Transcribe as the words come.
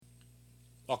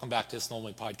Welcome back to the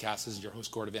Snowmobiling Podcast. This is your host,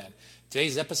 Gordon Van.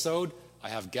 Today's episode, I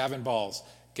have Gavin Balls.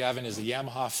 Gavin is a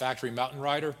Yamaha factory mountain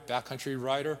rider, backcountry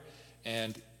rider,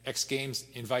 and X Games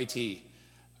invitee.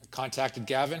 I contacted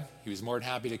Gavin. He was more than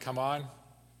happy to come on,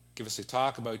 give us a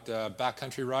talk about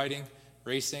backcountry riding,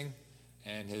 racing,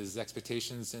 and his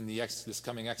expectations in this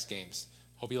coming X Games.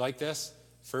 Hope you like this.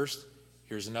 First,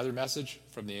 here's another message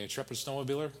from the intrepid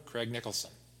snowmobiler, Craig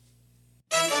Nicholson.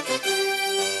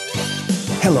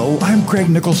 Hello, I'm Craig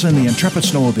Nicholson, the intrepid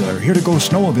snowmobiler, here to go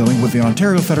snowmobiling with the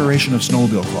Ontario Federation of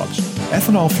Snowmobile Clubs.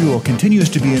 Ethanol fuel continues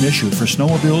to be an issue for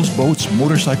snowmobiles, boats,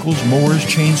 motorcycles, mowers,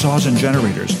 chainsaws, and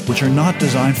generators, which are not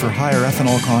designed for higher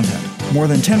ethanol content. More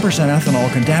than 10%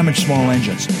 ethanol can damage small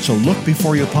engines, so look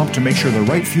before you pump to make sure the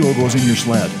right fuel goes in your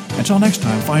sled. Until next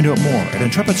time, find out more at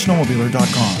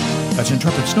intrepidsnowmobiler.com. That's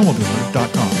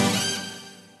intrepidsnowmobiler.com.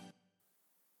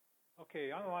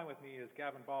 Okay, on the line with me is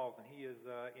Gavin Balls, and he is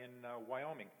in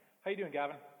Wyoming. How you doing,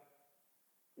 Gavin?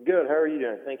 Good. How are you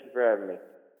doing? Thank you for having me.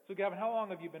 So, Gavin, how long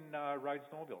have you been riding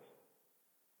snowmobiles?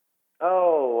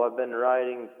 Oh, I've been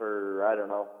riding for, I don't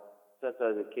know, since I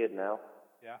was a kid now.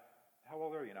 Yeah? How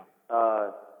old are you now?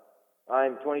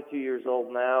 I'm 22 years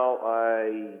old now.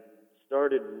 I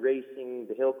started racing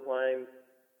the hill climb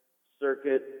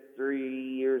circuit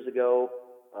 3 years ago.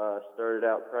 Started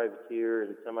out privateer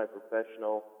and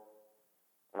semi-professional.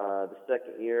 The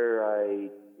second year I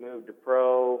moved to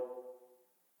pro,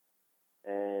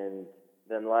 and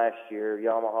then last year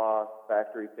Yamaha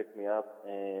factory picked me up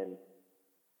and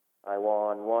I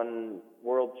won one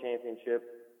world championship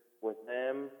with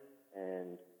them,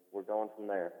 and we're going from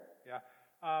there. Yeah.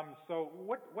 So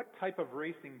what type of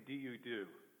racing do you do?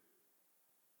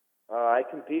 I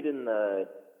compete in the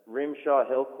Rimshaw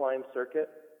Hill Climb circuit,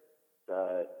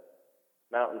 the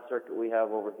mountain circuit we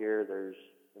have over here. There's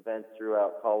events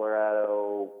throughout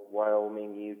Colorado,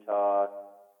 Wyoming, Utah,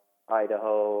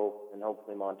 Idaho, and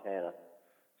hopefully Montana.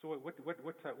 So what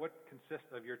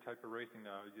consists of your type of racing?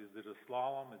 Is it a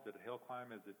slalom? Is it a hill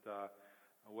climb? Is it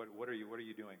what are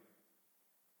you doing?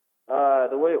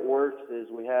 The way it works is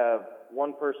we have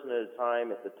one person at a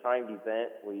time. It's a timed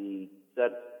event. We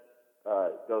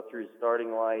go through the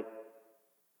starting light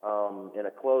in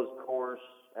a closed course.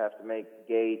 Have to make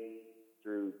gates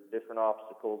through different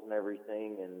obstacles and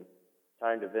everything, and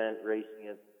timed event racing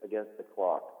it against the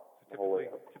clock. So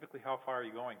typically, how far are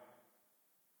you going?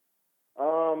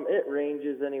 It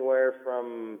ranges anywhere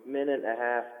from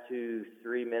 1.5 to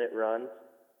 3 minute runs.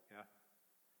 Yeah.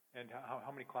 And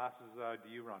how many classes do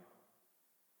you run?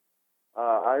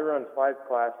 I run 5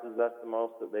 classes. That's the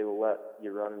most that they will let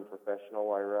you run in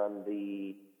professional. I run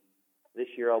this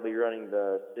year I'll be running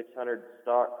the 600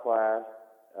 stock class,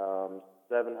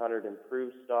 700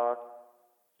 improved stock,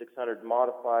 600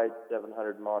 modified,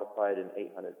 700 modified, and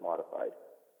 800 modified.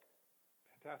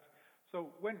 Fantastic.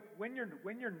 So when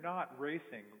you're not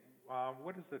racing,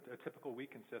 what does a typical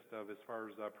week consist of as far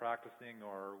as practicing,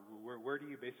 or where do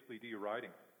you basically do your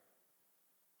riding?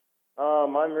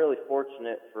 I'm really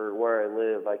fortunate for where I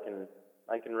live.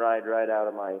 I can ride right out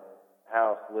of my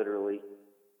house, literally.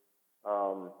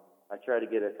 I try to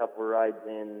get a couple of rides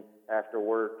in after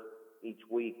work each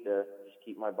week to just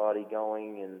keep my body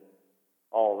going and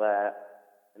all that.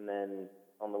 And then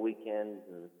on the weekends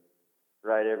and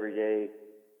ride every day,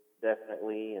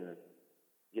 definitely, and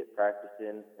get practice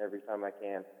in every time I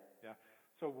can. Yeah.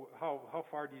 So how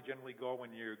far do you generally go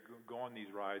when you go on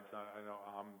these rides? I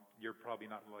know you're probably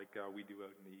not like we do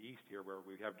out in the east here, where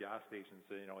we have gas stations,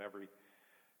 every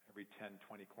 10,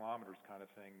 20 kilometers kind of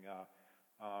thing.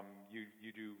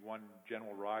 You do one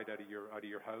general ride out of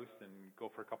your house and go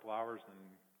for a couple hours and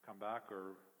come back,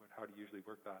 or how do you usually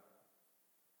work that?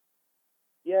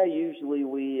 Yeah, usually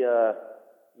we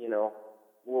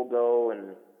we'll go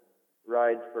and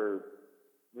ride for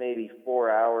maybe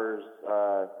 4 hours,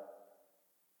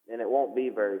 and it won't be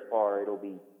very far. It'll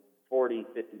be 40,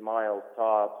 50 miles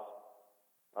tops.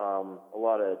 A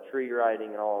lot of tree riding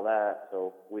and all that,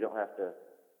 so we don't have to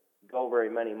go very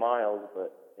many miles,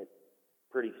 but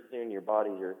pretty soon your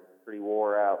bodies are pretty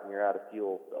wore out and you're out of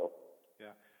fuel. So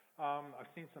yeah, I've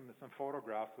seen some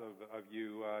photographs of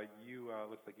you.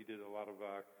 Looks like you did a lot of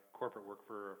corporate work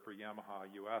for Yamaha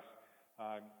US.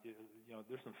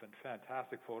 There's some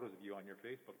fantastic photos of you on your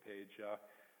Facebook page.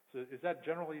 So is that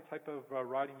generally the type of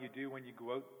riding you do when you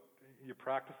go out? You're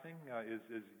practicing?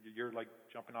 Is you're like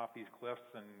jumping off these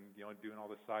cliffs and doing all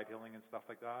the side hilling and stuff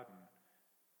like that?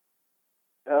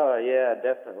 Yeah,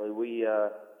 definitely. We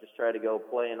just try to go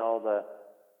play in all the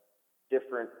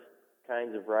different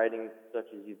kinds of riding, such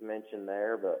as you've mentioned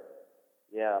there. But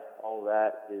yeah, all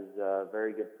that is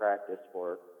very good practice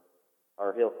for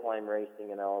our hill climb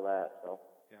racing and all that. So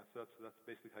Yeah. So that's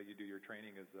basically how you do your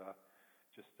training is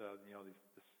just this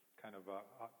kind of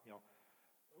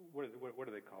what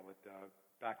do they call it?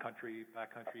 Backcountry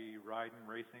riding,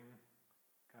 racing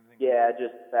kind of thing. Yeah,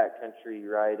 just backcountry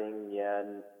riding. Yeah,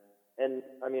 and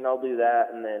I mean I'll do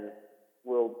that, and then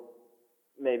we'll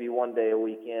maybe one day a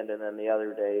weekend, and then the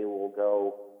other day we'll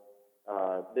go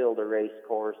build a race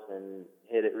course and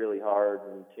hit it really hard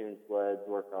and tune sleds,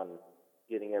 work on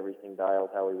getting everything dialed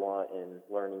how we want, and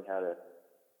learning how to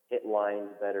hit lines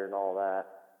better and all that.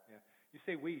 Yeah. You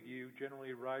say we. Do you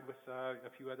generally ride with a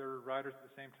few other riders at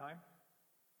the same time?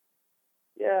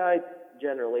 Yeah, I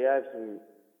have some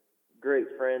great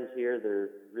friends here that are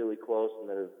really close and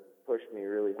that have pushed me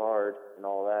really hard and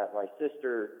all that. My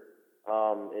sister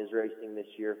is racing this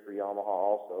year for Yamaha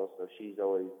also, so she's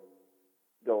always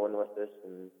going with us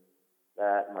and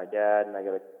that. My dad and I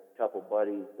got a couple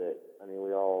buddies that, I mean,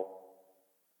 we all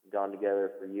gone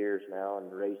together for years now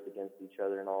and raced against each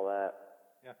other and all that.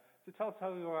 Yeah. So tell us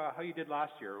how you did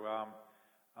last year,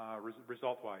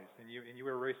 result-wise. And you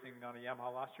were racing on a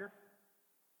Yamaha last year?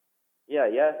 Yeah.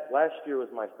 Last year was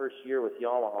my first year with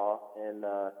Yamaha and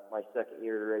my second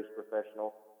year to race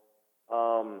professional.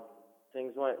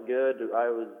 Things went good. I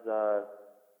was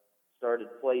started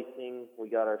placing. We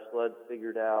got our sleds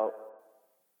figured out.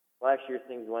 Last year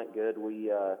things went good.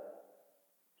 We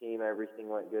everything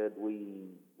went good.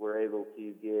 We were able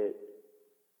to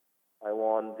I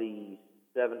won the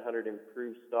 700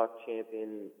 improved stock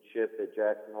championship at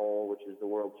Jackson Hole, which is the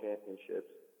world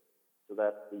championships. So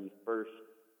that's the first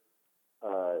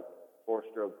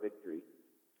four-stroke victory.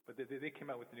 But they came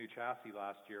out with the new chassis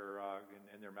last year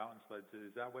in their mountain sleds.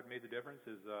 Is that what made the difference?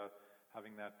 Is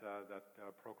having that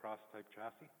Pro Cross type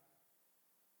chassis?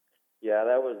 Yeah,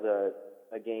 that was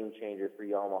a game changer for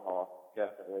Yamaha.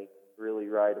 Definitely, really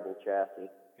rideable chassis.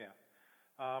 Yeah.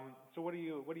 So what do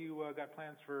you got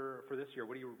plans for this year?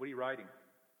 What are you riding?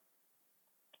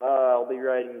 I'll be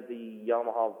riding the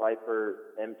Yamaha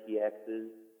Viper MTXs.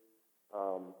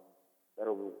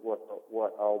 That'll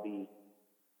what I'll be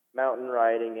mountain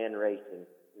riding and racing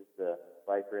is the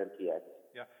Viper MTX.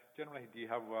 Yeah. Generally, do you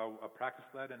have a practice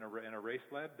sled and a race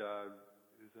sled?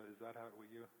 Is that what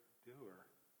you do, or?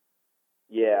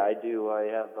 Yeah, I do. I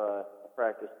have a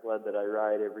practice sled that I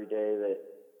ride every day.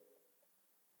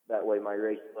 That way, my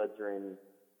race sleds are in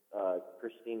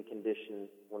pristine condition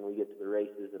when we get to the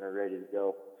races and are ready to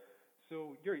go.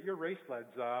 So your race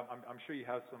sleds, I'm sure you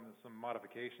have some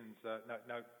modifications.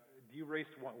 Now, do you race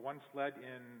one sled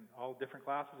in all different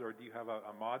classes, or do you have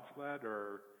a mod sled,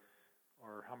 or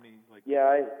how many?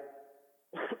 Yeah,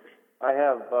 I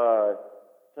have.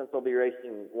 Since I'll be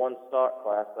racing one stock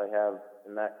class, I have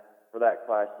for that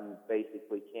class you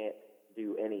basically can't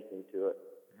do anything to it.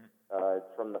 Mm-hmm.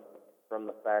 It's from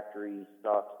the factory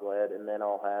stock sled, and then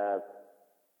I'll have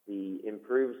the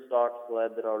improved stock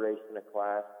sled that I'll race in a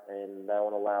class, and that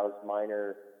one allows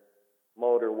minor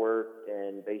motor work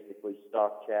and basically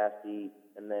stock chassis,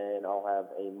 and then I'll have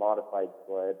a modified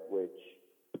sled which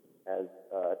has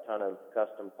a ton of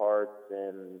custom parts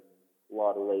and a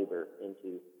lot of labor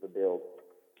into the build.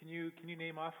 Can you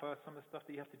name off some of the stuff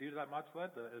that you have to do to that mod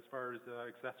sled as far as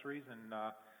accessories, and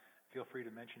feel free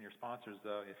to mention your sponsors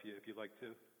if you'd like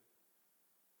to.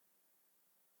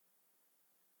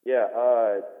 Yeah,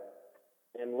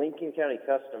 and Lincoln County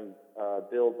Custom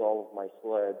builds all of my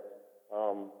sleds.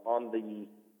 On the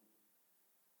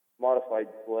modified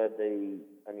sled, they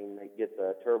get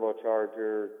the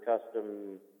turbocharger,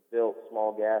 custom built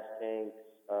small gas tanks,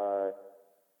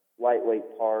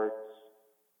 lightweight parts,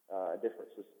 different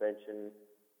suspension.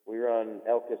 We run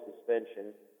Elka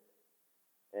suspension,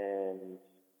 and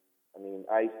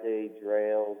Ice Age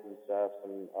rails and stuff,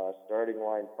 some starting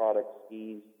line product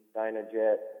skis,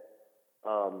 Dynajet,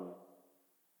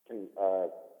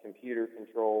 computer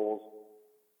controls,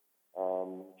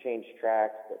 change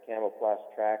tracks, put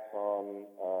Camoplast tracks on,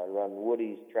 run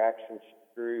Woody's traction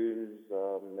screws,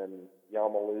 and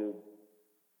Yamalube.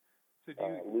 So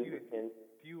lubricant.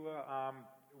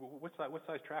 What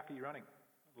size track are you running,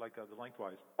 like the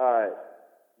lengthwise?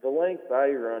 The length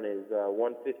I run is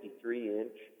 153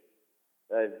 inch.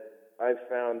 I've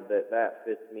found that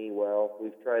fits me well.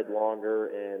 We've tried longer,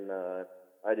 and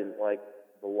I didn't like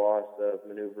the loss of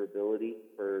maneuverability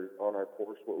on our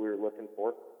course, what we were looking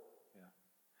for.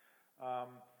 Yeah.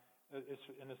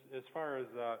 As far as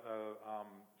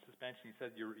suspension, you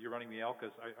said you're running the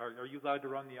Elkas. Are you allowed to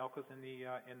run the Elkas in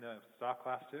the stock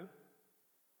class too,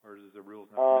 or is the rules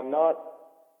not?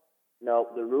 No,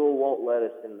 the rule won't let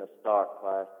us in the stock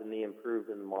class. In the improved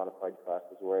and the modified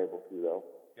classes, we're able to though.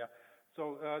 Yeah.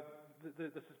 So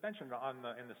the suspension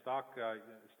in the stock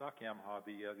Yamaha,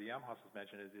 the Yamaha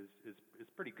suspension is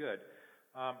pretty good.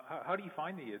 How do you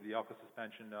find the Elka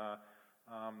suspension?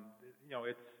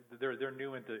 They're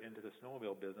new into the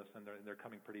snowmobile business, and they're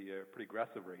coming pretty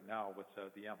aggressive right now with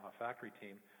the Yamaha factory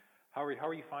team. How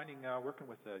are you finding working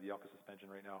with the Elka suspension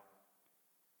right now?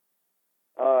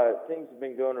 Things have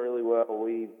been going really well.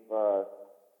 We've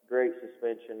great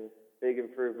suspension, big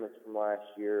improvements from last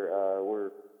year.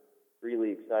 We're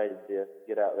really excited to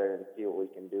get out there and see what we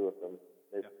can do with them.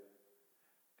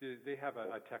 Do they have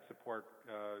a tech support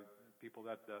people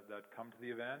that come to the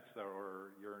events,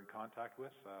 or you're in contact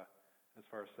with as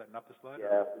far as setting up the sled?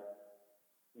 Yeah.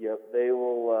 Yep. They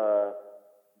will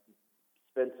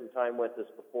spend some time with us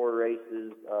before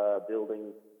races,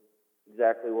 building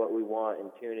exactly what we want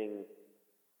and tuning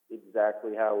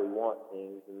exactly how we want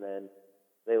things, and then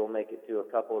they will make it to a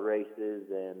couple of races,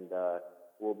 and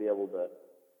we'll be able to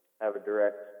have a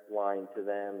direct line to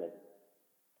them, and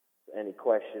any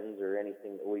questions or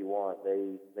anything that we want,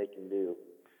 they can do.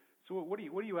 So what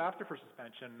are you after for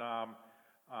suspension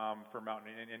for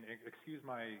mountain? And excuse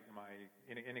my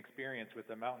inexperience with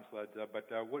the mountain sleds,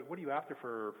 but what are you after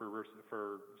for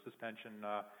suspension?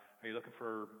 Are you looking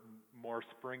for more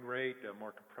spring rate,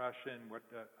 more compression?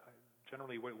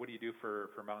 Generally, what do you do for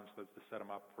mountain sleds to set them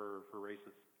up for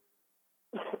races?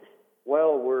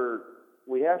 Well,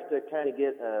 we have to kind of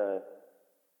get a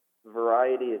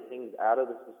variety of things out of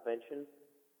the suspension.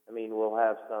 I mean, we'll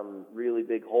have some really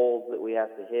big holes that we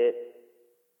have to hit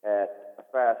at a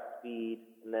fast speed,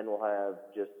 and then we'll have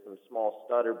just some small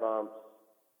stutter bumps,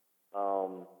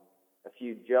 a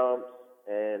few jumps,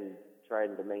 and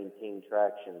trying to maintain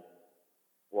traction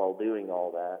while doing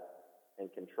all that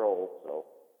and control. So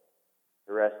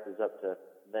the rest is up to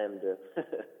them to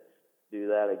do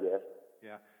that, I guess.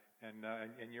 Yeah, and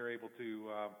you're able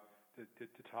to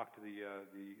talk to the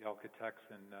Elka techs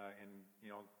and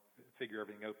figure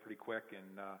everything out pretty quick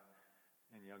and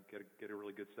get a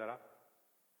really good setup.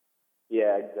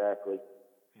 Yeah, exactly.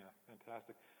 Yeah,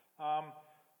 fantastic.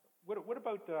 What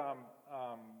about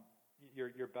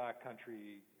your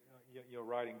backcountry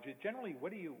riding? Generally,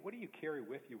 what do you carry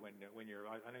with you when you're?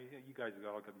 I know you guys have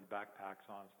all got these backpacks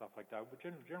on and stuff like that. But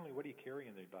generally, what do you carry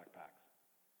in the backpacks?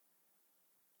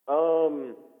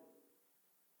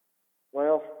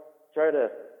 Well, try to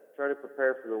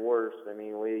prepare for the worst. I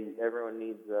mean, everyone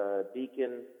needs a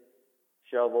beacon,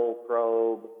 shovel,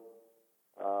 probe,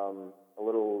 a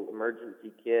little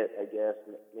emergency kit, I guess,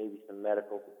 maybe some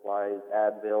medical supplies,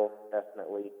 Advil,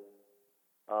 definitely,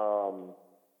 and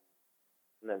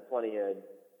then plenty of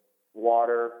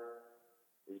water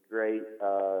is great,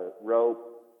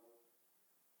 rope,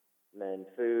 and then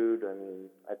food. I mean,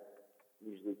 I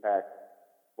usually pack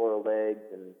boiled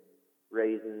eggs and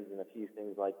raisins and a few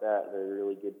things like that. They're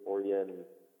really good for you and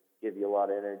give you a lot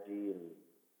of energy and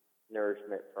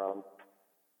nourishment from.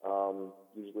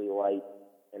 Usually light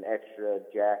an extra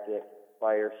jacket,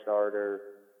 fire starter,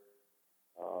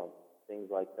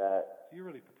 things like that. So you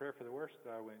really prepare for the worst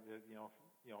when if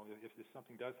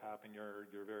something does happen, you're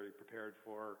very prepared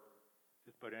for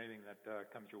just about anything that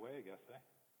comes your way, I guess, eh?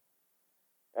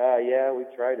 Yeah, we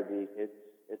try to be.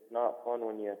 It's not fun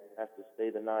when you have to stay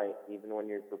the night, even when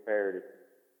you're prepared. It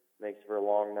makes for a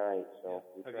long night. So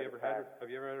yeah. Have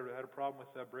you ever had a problem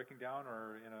with breaking down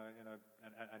or in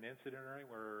an incident or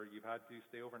anything where you've had to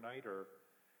stay overnight or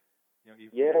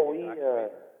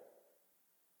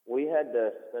we had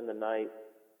to spend the night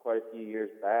quite a few years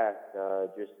back.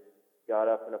 Just got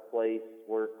up in a place,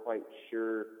 weren't quite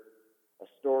sure. A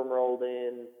storm rolled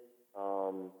in. We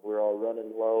were all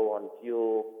running low on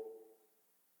fuel.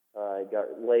 It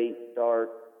got late, dark.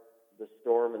 The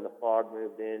storm and the fog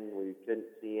moved in. We couldn't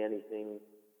see anything.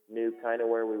 Knew kind of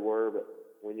where we were, but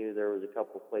we knew there was a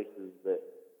couple places that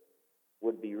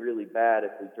would be really bad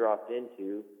if we dropped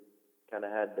into. Kind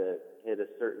of had to hit a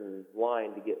certain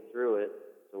line to get through it.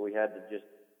 So we had to just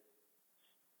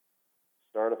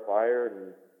start a fire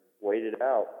and wait it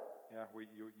out. Yeah,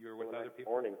 you were with other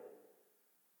people? Morning.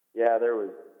 Yeah, there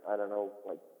was, I don't know,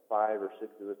 like 5 or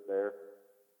 6 of us there,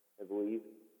 I believe.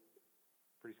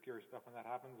 Pretty scary stuff when that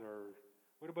happens, or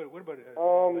what about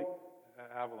like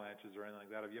avalanches or anything like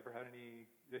that? Have you ever had any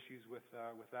issues with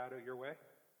that your way?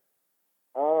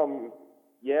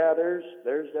 Yeah, there's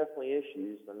definitely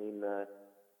issues. I mean, the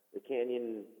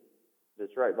canyon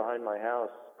that's right behind my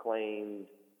house claimed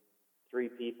 3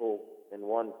 people in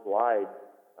one slide.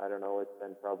 I don't know, it's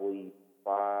been probably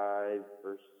 5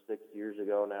 or 6 years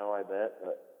ago now, I bet,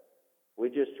 but we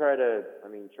just try to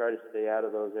stay out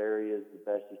of those areas the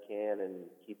best you can and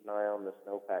keep an eye on the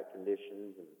snowpack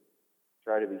conditions and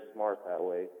try to be smart that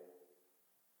way.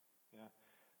 Yeah.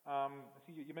 So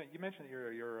you mentioned that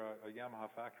you're a Yamaha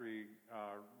factory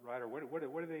rider. What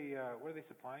are they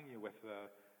supplying you with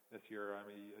this year. I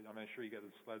mean, I'm sure you got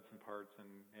the sleds and parts, and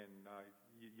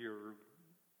you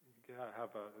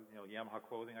have a Yamaha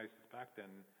clothing, I suspect.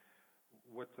 And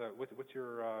what's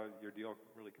your deal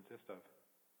really consist of?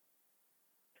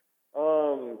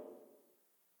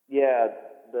 Yeah,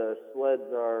 the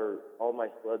sleds all my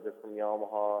sleds are from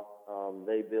Yamaha.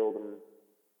 They build them.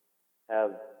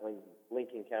 Have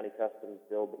Lincoln County Customs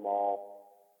build them all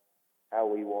how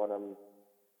we want them,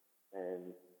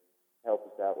 and help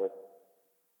us out with,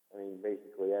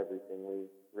 basically everything. We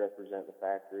represent the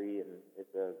factory, and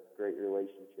it's a great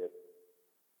relationship.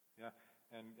 Yeah,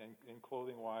 and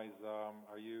clothing wise,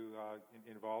 are you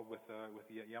involved with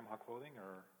the Yamaha clothing,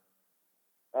 or?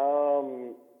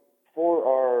 For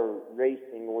our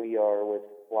racing, we are with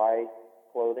Fly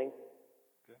Clothing.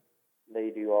 Okay. They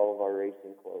do all of our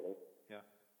racing clothing. Yeah.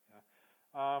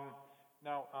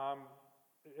 Now,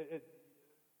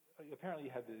 apparently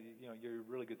you had your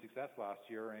really good success last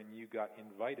year, and you got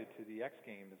invited to the X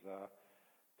Games.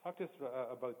 Talk to us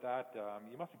about that.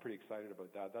 You must be pretty excited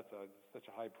about that. That's such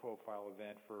a high-profile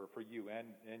event for you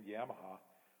and Yamaha.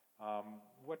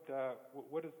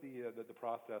 What is the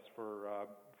process for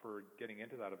getting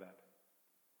into that event?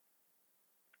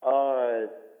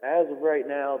 As of right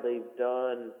now, they've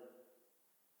done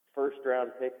first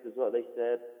round picks, is what they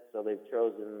said. So they've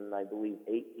chosen, I believe,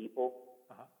 8 people.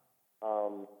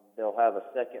 Uh-huh. They'll have a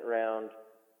second round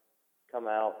come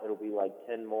out. It'll be like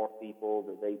 10 more people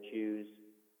that they choose,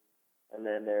 and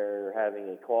then they're having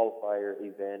a qualifier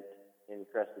event in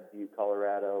Crested Butte,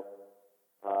 Colorado,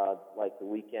 like the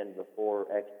weekend before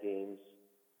X Games,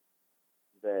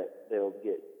 that they'll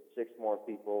get 6 more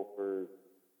people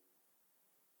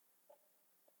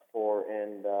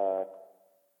and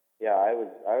yeah, I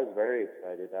was very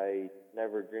excited. I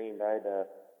never dreamed I'd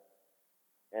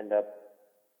end up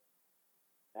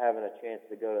having a chance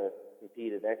to go to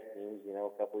compete at X Games,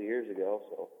 a couple of years ago.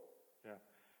 So yeah,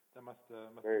 that must be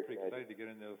pretty excited to get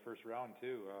into the first round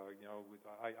too.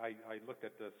 I looked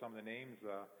at some of the names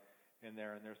in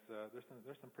there, and there's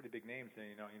some pretty big names.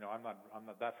 And I'm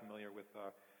not that familiar with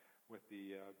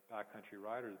the backcountry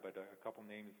riders, but a couple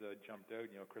names jumped out.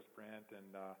 Chris Brandt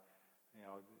and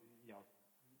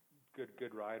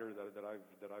good rider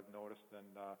that I've noticed.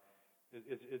 And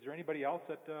is there anybody else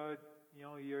that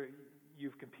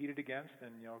you've competed against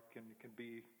and can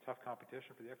be tough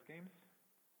competition for the X Games?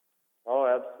 Oh,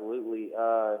 absolutely.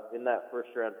 In that first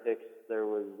round picks, there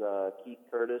was Keith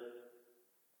Curtis.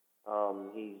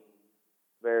 He's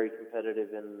very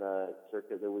competitive in the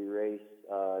circuit that we race.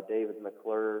 David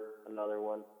McClure, another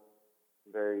one.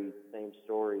 Very same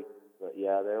story. But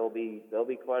yeah, there'll be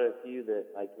quite a few that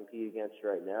I compete against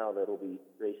right now that'll be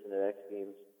racing at X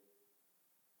Games.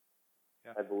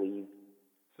 Yeah. I believe.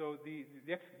 So the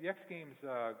X Games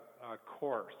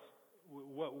course,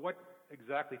 what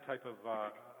exactly type of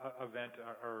event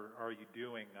are you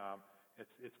doing?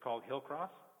 It's called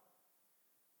Hillcross?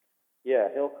 Yeah,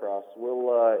 Hillcross.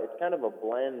 It's kind of a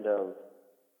blend of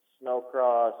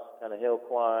snowcross, kind of hill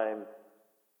climb.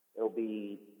 It'll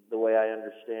be, the way I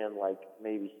understand, like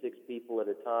maybe 6 people at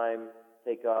a time,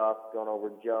 take off, going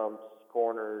over jumps,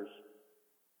 corners,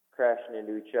 crashing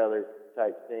into each other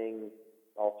type thing,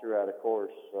 all throughout a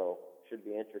course. So should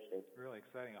be interesting. Really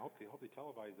exciting. I hope they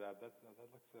televise that. That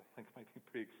looks like it might be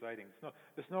pretty exciting.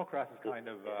 The snowcross has kind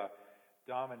of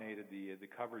dominated the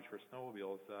coverage for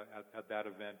snowmobiles at that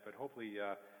event, but hopefully,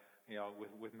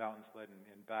 with mountain sled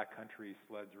and backcountry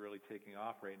sleds really taking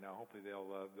off right now, hopefully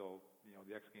they'll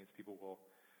the X Games people will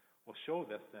show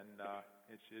this, and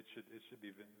it should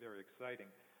be very exciting.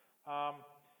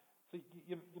 So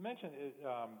you mentioned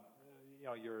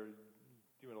you're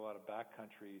doing a lot of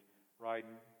backcountry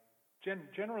riding.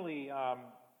 Generally,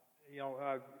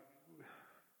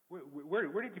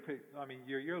 where did you pick? I mean,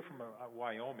 you're from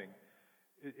Wyoming.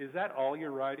 Is that all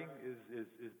you're riding?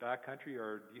 Is backcountry,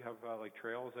 or do you have like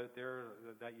trails out there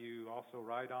that you also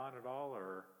ride on at all,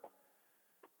 or?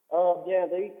 Yeah,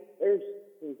 there's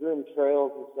some groomed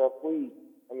trails and stuff. We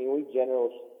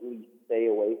generally stay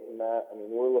away from that. I mean,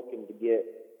 we're looking to get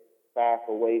back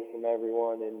away from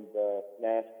everyone in the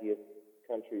nastiest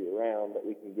country around that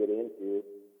we can get into.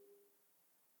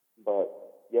 But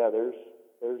yeah, there's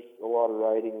a lot of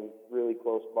riding really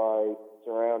close by,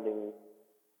 surrounding,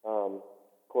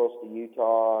 close to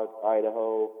Utah,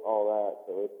 Idaho, all that.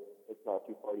 So it's not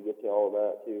too far to get to all of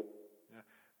that too.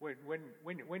 Yeah.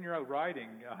 When you're out riding,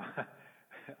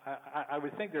 I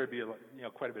would think there would be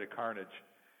quite a bit of carnage.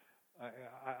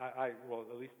 Well,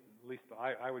 at least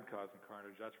I would cause some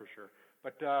carnage, that's for sure.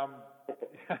 But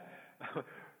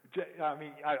I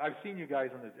mean, I've seen you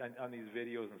guys on these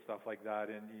videos and stuff like that,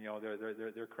 and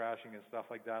they're crashing and stuff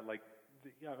like that. Like,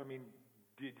 I mean,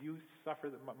 do you suffer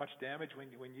much damage when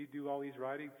you do all these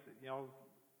ridings?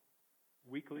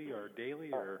 Weekly or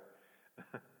daily or?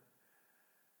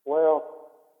 Well,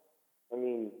 I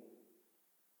mean,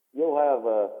 you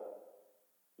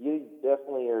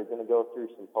definitely are going to go through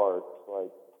some parts.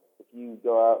 Like if you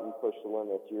go out and push the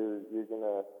limits, you're going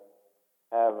to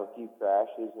have a few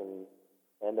crashes and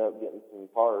end up getting some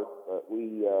parts. But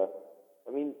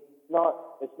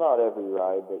it's not every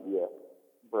ride that you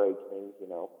break things.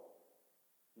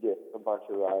 Get a bunch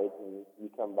of rides and you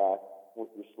come back with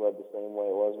your sled the same way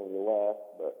it was when you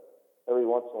left. But every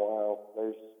once in a while,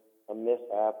 there's a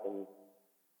mishap and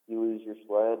you lose your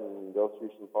sled and go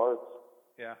through some parts.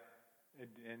 Yeah.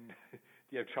 And do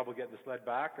you have trouble getting the sled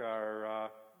back, or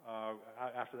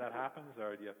after that happens,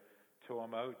 or do you tow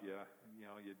them out? You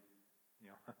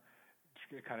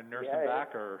kind of nurse them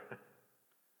back, or?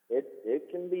 It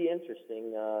can be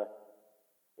interesting.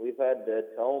 We've had to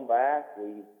tow them back.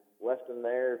 We left them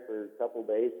there for a couple of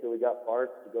days till we got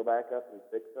parts to go back up and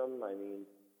fix them. I mean,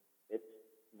 it's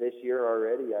this year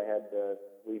already. I had to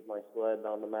leave my sled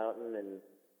on the mountain and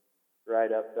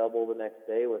ride up double the next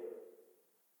day with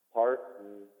parts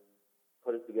and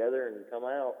put it together and come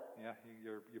out. Yeah,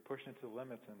 you're pushing it to the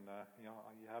limits, and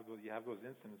you have those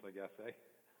incidents, I guess, eh?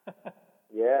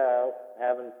 Yeah,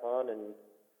 having fun and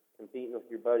competing with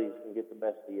your buddies can get the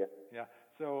best of you. Yeah.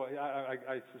 So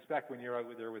I suspect when you're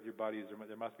out there with your buddies,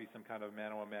 there must be some kind of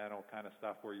mano-a-mano kind of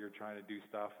stuff where you're trying to do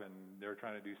stuff and they're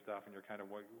trying to do stuff and you're kind of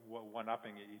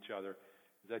one-upping each other.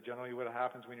 Is that generally what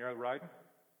happens when you're out riding?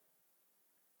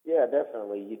 Yeah,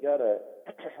 definitely. You gotta.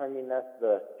 That's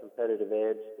the competitive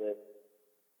edge that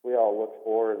we all look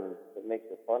for, and it makes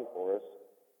it fun for us.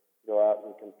 Go out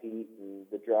and compete, and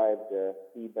the drive to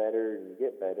be better and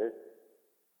get better.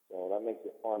 So that makes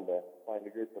it fun to find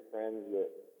a group of friends that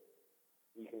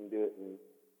you can do it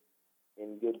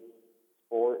in good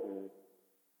sport and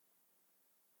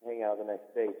hang out the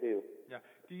next day too. Yeah.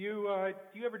 Do you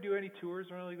ever do any tours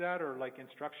or anything like that, or like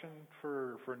instruction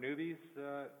for newbies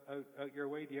out your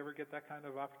way? Do you ever get that kind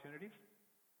of opportunities?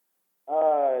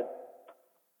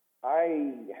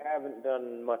 I haven't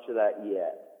done much of that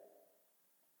yet,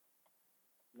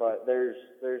 but there's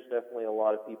definitely a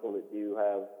lot of people that do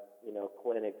have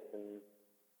clinics and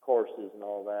courses and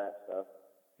all that stuff.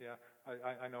 Yeah,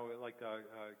 I know like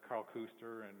Carl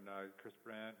Kuster and Chris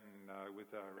Brandt and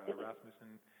with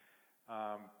Rasmussen.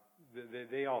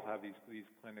 They all have these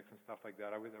clinics and stuff like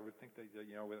that. I would think that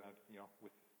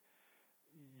with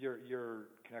your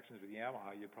connections with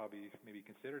Yamaha, you'd probably maybe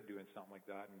consider doing something like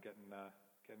that and getting to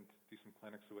do some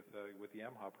clinics with the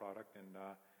Yamaha product and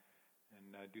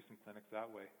do some clinics that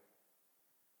way.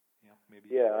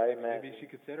 Maybe you should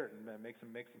consider it and make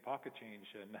some pocket change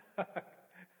and.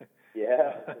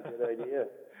 Yeah, that's a good idea.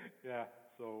 Yeah.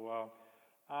 So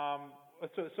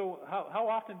how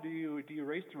often do you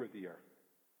race throughout the year?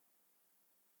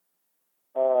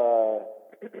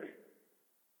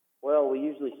 Well, we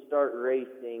usually start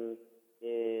racing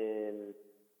in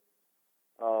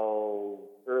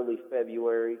early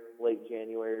February, late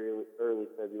January, early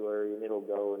February, and it'll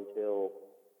go until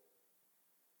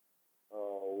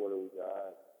what do we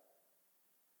got?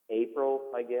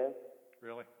 April, I guess.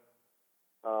 Really?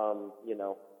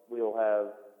 We'll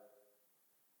have,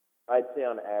 I'd say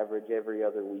on average, every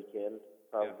other weekend,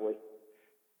 probably. Yeah.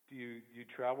 Do you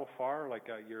travel far? Like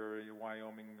your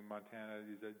Wyoming, Montana,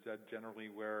 is that generally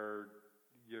where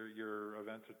your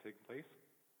events are taking place?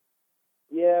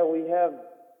 Yeah, we have,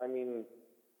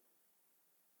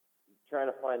 trying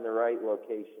to find the right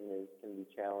location can be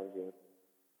challenging.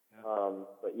 Yeah.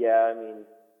 But yeah,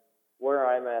 where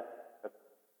I'm at,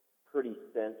 pretty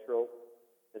central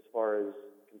as far as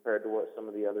compared to what some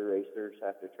of the other racers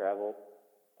have to travel.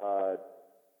 Our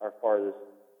farthest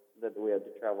that we had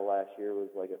to travel last year was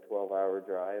like a 12-hour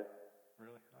drive.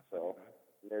 Really? That's so not bad.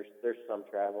 there's some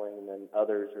traveling, and then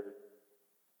others are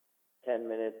 10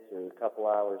 minutes or a couple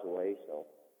hours away. So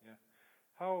yeah,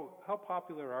 how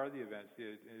popular are the events,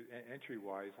 entry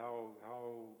wise?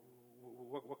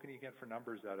 What can you get for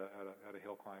numbers at a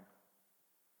hill climb?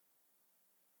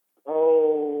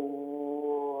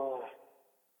 Oh,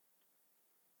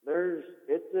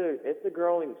 it's a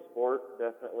growing sport,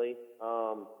 definitely.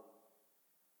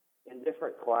 In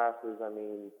different classes,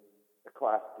 a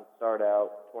class can start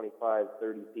out 25,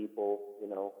 30 people,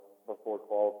 before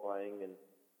qualifying, and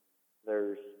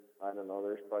there's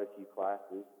quite a few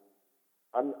classes.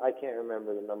 I can't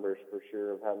remember the numbers for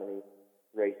sure of how many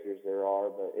racers there are,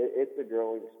 but it's a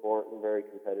growing sport and very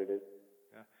competitive.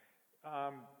 Yeah.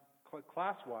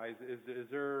 Class-wise, is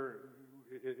there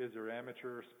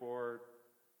amateur sport,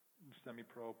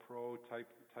 semi-pro, pro type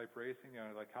racing?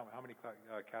 Like how many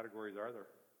categories are there?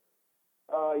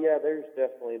 Yeah, there's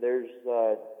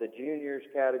the juniors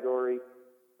category.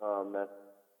 That's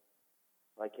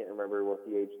I can't remember what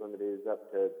the age limit is,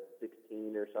 up to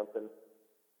 16 or something.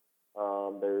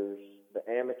 There's the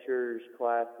amateurs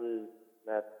classes.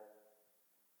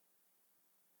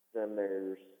 Then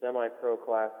there's semi-pro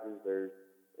classes. There's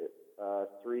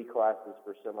 3 classes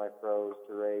for semi-pros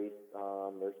to race.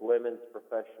 There's women's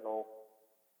professional.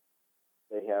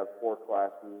 They have 4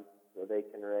 classes that they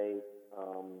can race,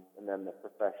 and then the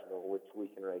professional, which we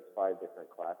can race 5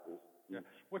 different classes. Yeah.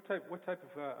 What type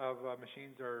of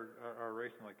machines are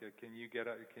racing? Like, can you?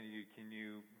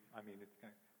 I mean, it's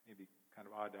maybe kind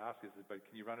of odd to ask this, but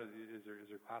can you run it? Is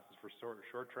there classes for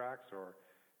short tracks, or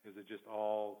is it just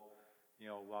all,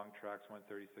 long tracks,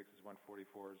 136s,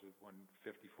 144s,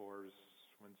 154s,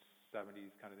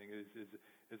 170s kind of thing? Is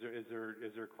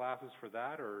there classes for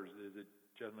that, or is it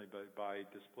generally by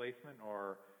displacement,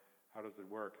 or how does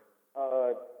it work?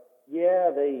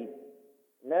 Yeah,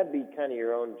 that'd be kind of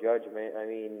your own judgment. I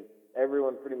mean,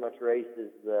 everyone pretty much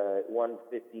races the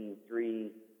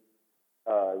 153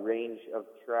 range of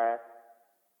track.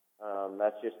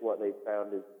 That's just what they've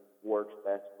found works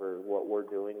best for what we're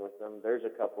doing with them. There's a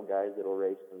couple guys that'll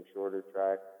race some shorter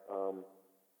tracks.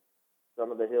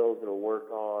 Some of the hills it'll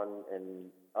work on,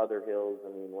 and other hills, I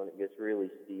mean, when it gets really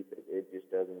steep, it just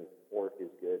doesn't work as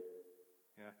good.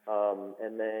 Yeah.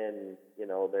 And then,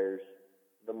 there's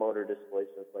the motor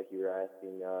displacements, like you were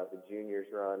asking. The juniors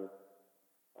run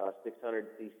 600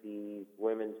 cc's,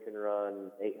 women's can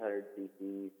run 800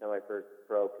 cc's,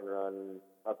 semi-pro can run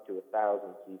up to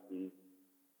 1,000 cc's,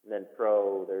 and then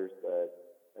pro,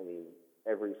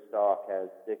 every stock has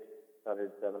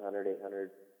 600, 700,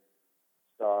 800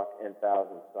 stock and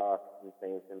 1,000 stock, and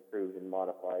things improved and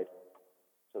modified.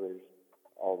 So there's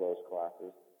all those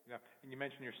classes. Yeah, and you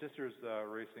mentioned your sister's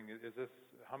racing. Is this,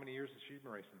 how many years has she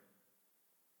been racing?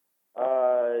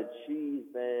 She's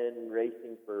been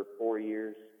racing for 4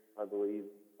 years, I believe.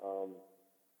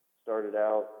 Started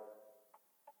out,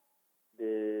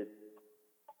 did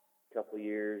a couple of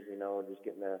years, just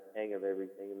getting the hang of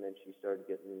everything, and then she started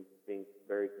being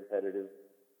very competitive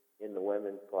in the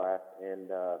women's class, and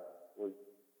was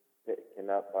picking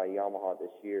up by Yamaha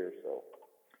this year. So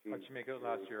how'd she make out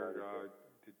last year?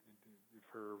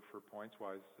 For points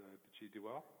wise, did she do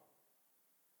well?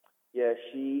 Yeah,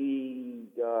 she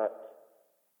got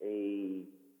a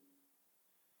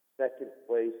second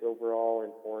place overall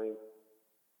in points.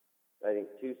 I think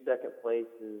 2 second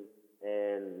places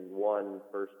and 1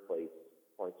 first place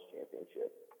points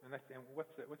championship. And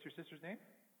what's your sister's name?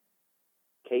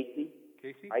 Casey.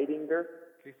 Casey Heidinger.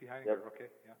 Casey Heidinger. Yep. Okay.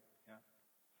 Yeah.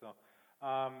 So,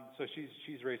 so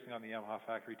she's racing on the Yamaha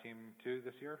factory team too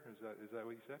this year. Is that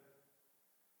what you said?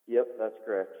 Yep, that's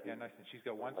correct. Yeah, nice. And she's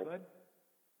got 1 sled?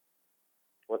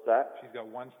 What's that? She's got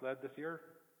 1 sled this year?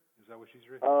 Is that what she's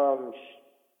racing?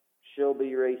 She'll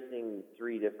be racing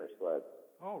 3 different sleds.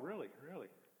 Oh, really?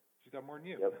 She's got more than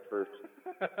you. Yep, first.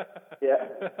 Yeah.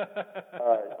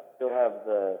 She'll have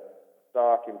the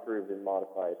stock improved and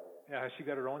modified. Yeah, has she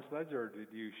got her own sleds, or do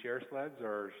you share sleds,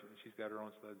 or she's got her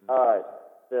own sleds?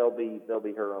 They'll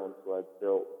be her own sleds,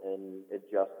 built and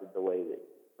adjusted the way that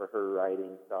for her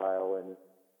riding style and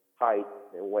height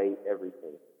and weight,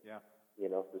 everything. Yeah.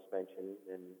 Suspension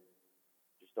and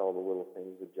just all the little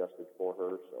things adjusted for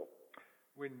her. So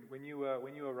when you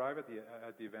arrive at the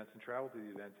events and travel to the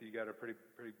events, you got a pretty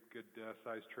good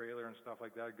sized trailer and stuff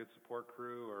like that, a good support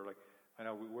crew, or like I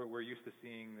know we're used to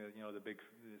seeing the big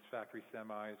factory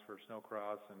semis for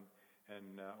snowcross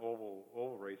and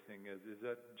oval racing. Is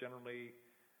that generally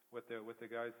what the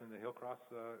guys in the hillcross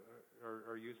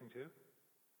are using too?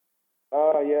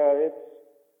 Yeah,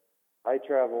 I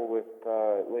travel with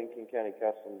Lincoln County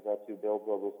Customs. That's who builds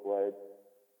all the sleds.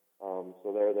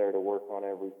 So they're there to work on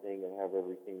everything and have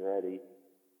everything ready.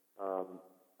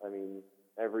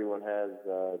 Everyone has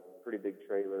a pretty big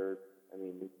trailer.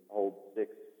 Holds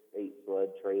 6, 8 sled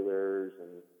trailers,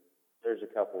 and there's a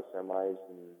couple semis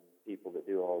and people that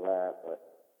do all that. But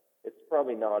it's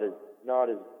probably not as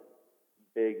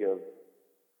big of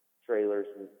trailers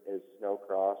as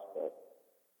snowcross, but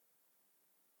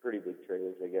pretty big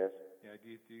trailers, I guess. Yeah.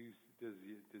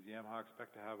 Does Yamaha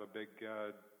expect to have a big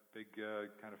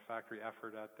kind of factory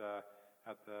effort at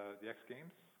the X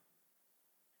Games?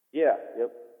 Yeah.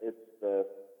 Yep. It's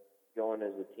going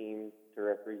as a team to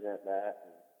represent that.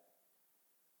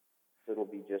 It'll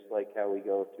be just like how we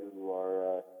go to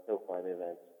our hill climb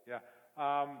events. Yeah.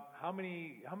 How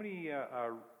many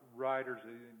riders?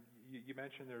 You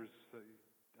mentioned there's.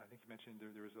 I think you mentioned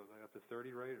there was up to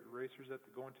 30 racers that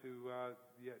go into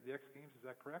the X Games. Is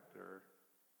that correct? Or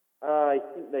I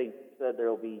think they said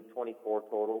there'll be 24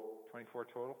 total 24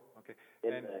 total? Okay.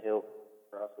 in And the hill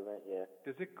cross event, yeah.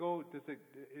 Is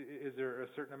there a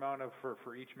certain amount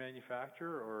for each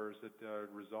manufacturer, or is it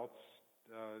results,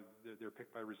 they're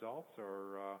picked by results,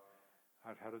 or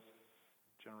how does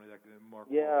generally that more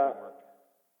Yeah, work?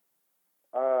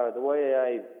 the way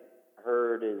I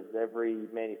heard is every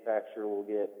manufacturer will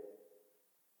get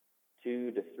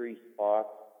 2 to 3 spots,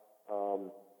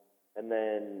 and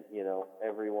then,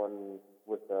 everyone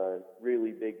with a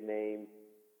really big name,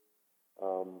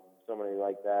 somebody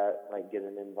like that might get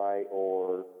an invite,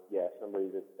 or, somebody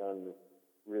that's done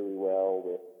really well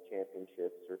with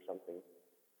championships or something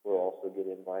will also get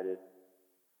invited.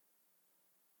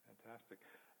 Fantastic.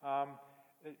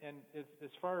 And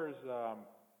as far as,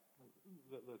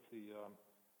 let's see,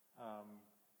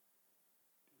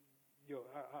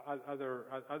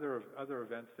 other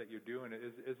events that you're doing,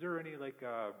 is there any like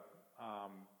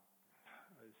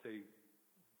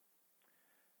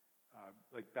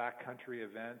backcountry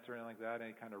events or anything like that?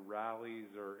 Any kind of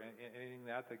rallies or anything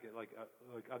that get like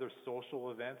other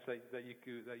social events that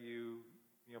you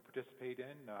participate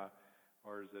in,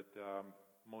 or is it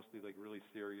mostly like really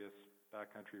serious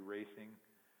backcountry racing?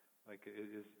 Like,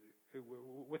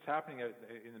 what's happening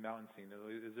in the mountain scene?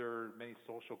 Is there many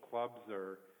social clubs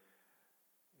or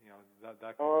that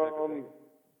type of thing?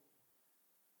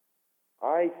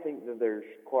 I think that there's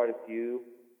quite a few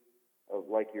of,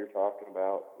 like you're talking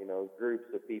about,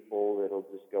 groups of people that'll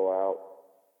just go out,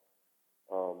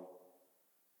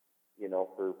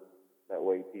 for that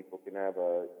way people can have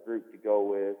a group to go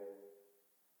with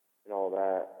and all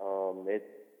that.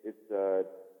 It's a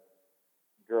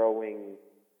growing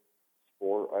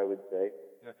sport, I would say.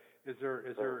 Yeah. Is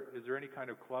there any kind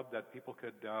of club that people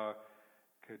could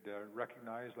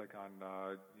recognize, like on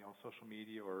social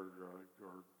media or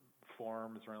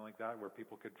forums or anything like that, where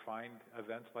people could find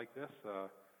events like this,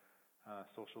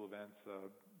 social events,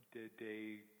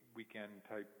 day, weekend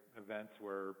type events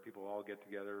where people all get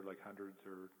together, like hundreds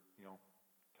or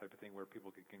type of thing, where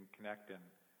people can connect and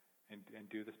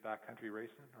do this backcountry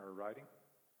racing or riding?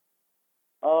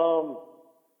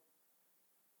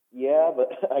 Yeah,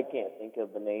 but I can't think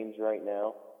of the names right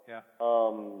now. Yeah.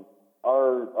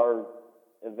 Our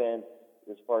event,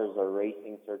 as far as our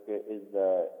racing circuit, is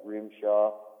the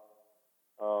Rimshaw.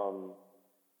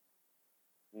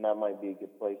 And that might be a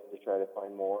good place to try to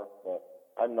find more, but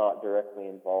I'm not directly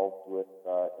involved with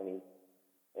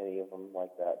any of them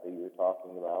like that you were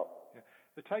talking about. Yeah.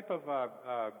 The type of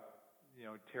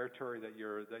territory that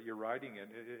you're riding in,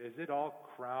 is it all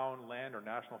Crown land or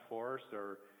national forest,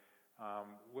 or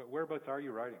whereabouts are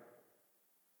you riding?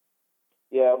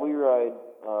 Yeah, we ride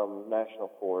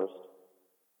national forest.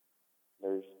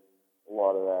 There's a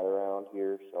lot of that around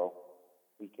here, so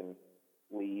we can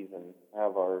leave and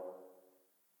have our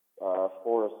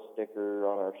forest sticker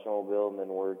on our snowmobile, and then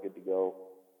we're good to go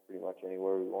pretty much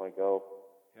anywhere we want to go.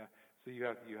 Yeah. So you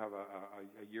have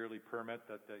a yearly permit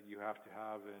that you have to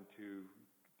have and to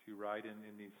ride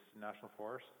in these national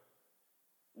forests?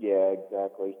 Yeah,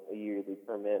 exactly. A yearly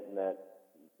permit, and that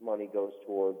money goes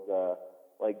towards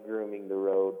like grooming the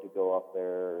road to go up there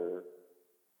or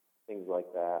things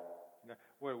like that. Yeah.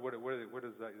 What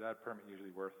is that permit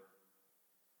usually worth?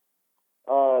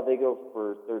 They go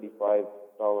for $35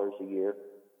 a year.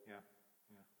 Yeah.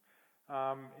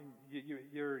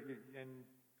 You're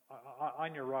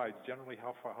on your rides. Generally,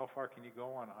 how far can you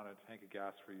go on a tank of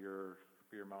gas for your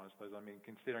mountain slides? I mean,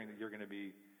 considering that you're going to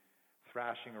be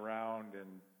thrashing around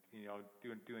and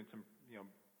doing some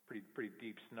pretty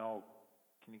deep snow,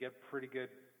 can you get pretty good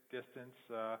distance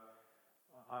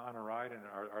on a ride? And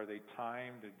are they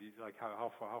timed? Like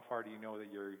how far do you know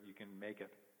that you can make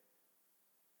it?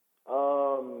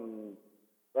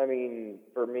 I mean,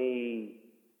 for me,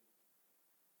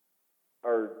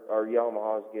 our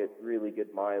Yamahas get really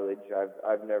good mileage.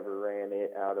 I've never ran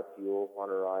it out of fuel on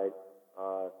a ride.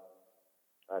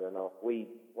 I don't know.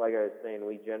 Like I was saying,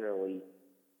 we generally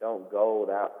don't go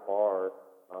that far.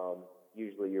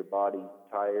 Usually your body's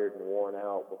tired and worn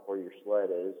out before your sled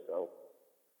is. So,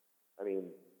 I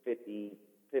mean, 50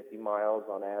 miles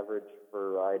on average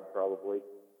per ride probably.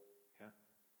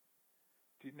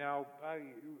 Now,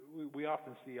 we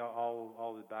often see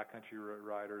all the backcountry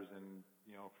riders and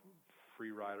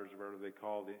free riders, or whatever they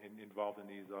call it, involved in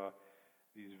these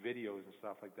videos and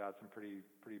stuff like that. Some pretty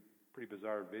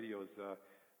bizarre videos.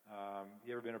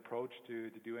 You ever been approached to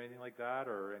do anything like that,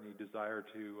 or any desire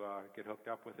to get hooked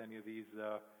up with any of these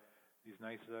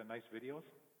nice videos?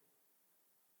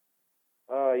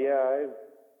 Yeah,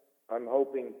 I'm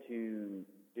hoping to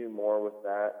do more with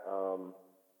that.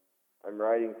 I'm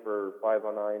riding for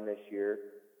 509 this year.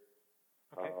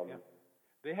 Okay, yeah.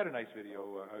 They had a nice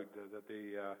video that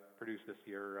they produced this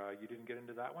year. You didn't get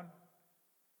into that one?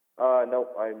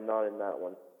 Nope, I'm not in that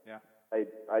one. Yeah.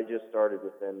 I just started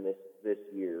with them this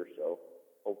year, so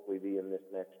hopefully be in this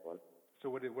next one. So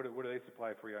what do they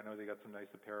supply for you? I know they got some nice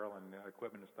apparel and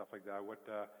equipment and stuff like that. What's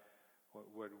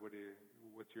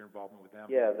your involvement with them?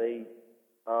 Yeah, they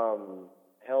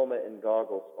helmet and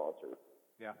goggle sponsor.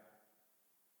 Yeah.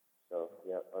 So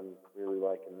yeah, I'm really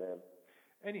liking them.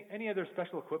 Any other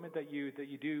special equipment that you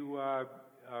do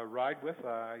ride with?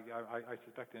 I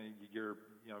suspect you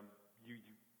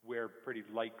wear pretty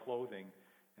light clothing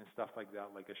and stuff like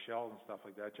that, like a shell and stuff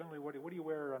like that. Generally, what do you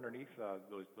wear underneath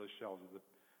those shells? Is it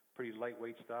pretty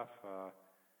lightweight stuff?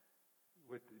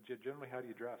 Generally, how do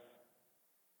you dress?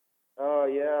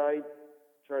 Yeah, I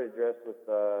try to dress with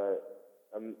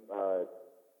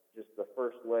just the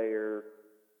first layer,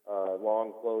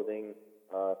 long clothing,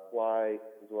 fly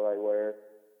is what I wear.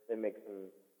 They make some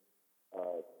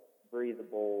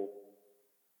breathable,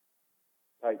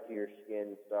 tight to your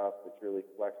skin stuff that's really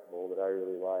flexible that I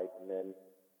really like. And then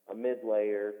a mid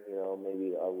layer,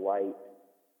 maybe a light,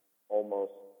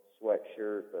 almost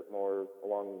sweatshirt, but more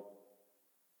along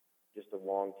just a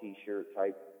long t-shirt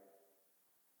type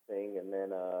thing. And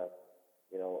then a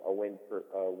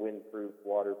windproof,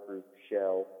 waterproof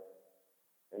shell.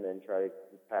 And then try to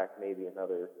pack maybe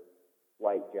another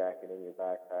light jacket in your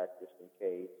backpack just in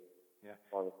case. Yeah.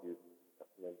 As long as you're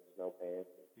in snow pants.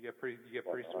 You get pretty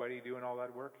sweaty doing all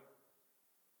that work?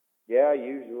 Yeah,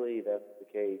 usually that's the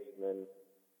case. And then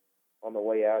on the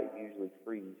way out, you usually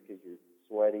freeze because you're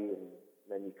sweaty, and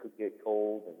then you could get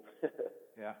cold. And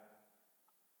yeah.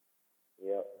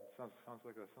 Yep. Sounds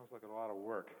like a lot of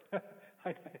work.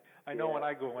 I know when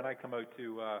I come out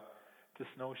to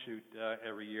snowshoot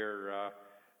every year.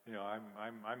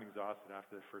 I'm exhausted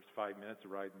after the first 5 minutes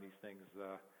of riding these things.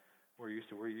 We're used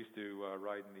to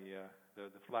riding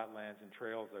the flatlands and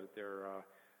trails out there.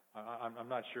 I'm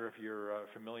not sure if you're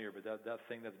familiar, but that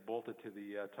thing that's bolted to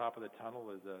the top of the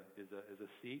tunnel is a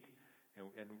seat,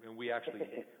 and we actually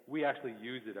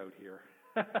use it out here.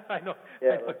 I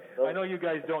know you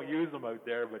guys don't use them out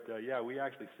there, but we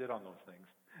actually sit on those things.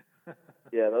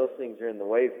 Yeah, those things are in the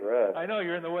way for us. I know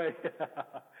you're in the way.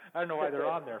 I don't know why they're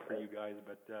on there for you guys,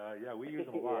 but we use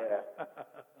them a lot.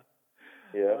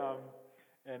 Yeah.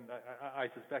 And I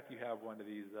suspect you have one of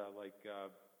these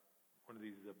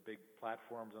big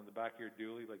platforms on the back of your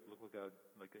dually, look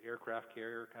like an aircraft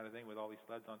carrier kind of thing with all these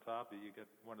sleds on top. Do you get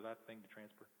one of that thing to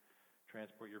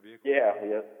transport your vehicle? Yeah.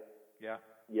 Yep. Yeah.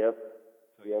 Yep.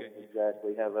 So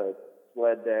exactly. Have a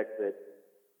sled deck that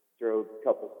throw a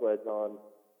couple sleds on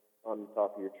the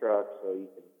top of your truck, so you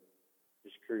can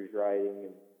just cruise riding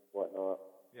and whatnot.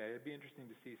 Yeah, it'd be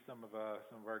interesting to see some of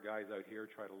our guys out here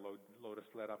try to load a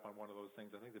sled up on one of those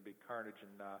things. I think there'd be carnage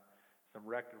and some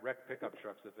wrecked pickup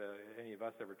trucks if any of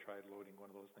us ever tried loading one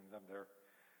of those things up there.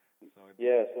 So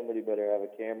somebody better have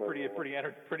a camera.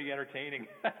 Pretty entertaining.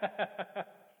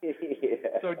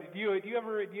 Yeah. So do you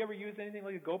ever use anything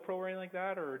like a GoPro or anything like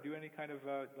that, or do any kind of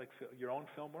your own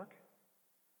film work?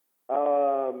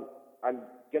 I'm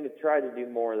going to try to do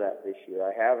more of that this year.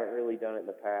 I haven't really done it in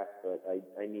the past, but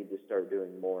I need to start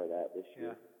doing more of that this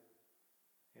year.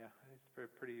 Yeah,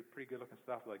 it's pretty good looking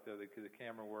stuff. Like the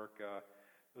camera work.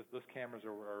 Those cameras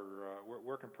are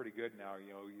working pretty good now.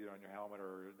 Either on your helmet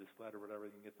or the sled or whatever,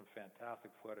 you can get some fantastic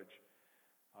footage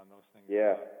on those things.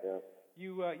 Yeah.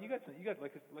 You got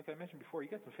like I mentioned before, you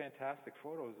got some fantastic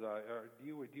photos. Do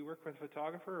you work with a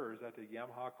photographer, or is that the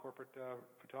Yamaha corporate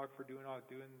photographer doing all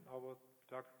the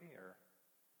photography, or?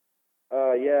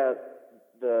 Yeah,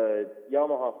 the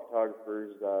Yamaha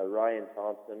photographers, Ryan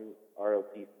Thompson,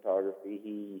 RLT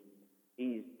Photography.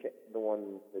 He's the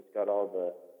one that's got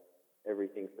all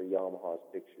everything for Yamaha's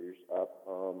pictures up.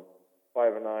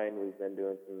 5 and 9, we've been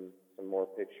doing some more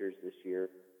pictures this year,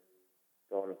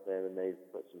 going with them, and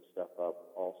they've put some stuff up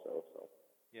also. So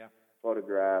yeah,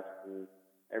 photographs and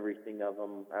everything of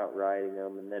them, out riding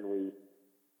them, and then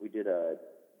we did a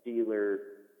dealer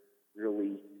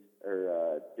release,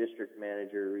 or district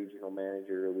manager, regional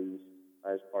manager release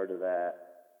as part of that.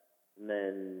 And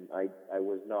then I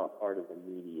was not part of the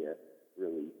media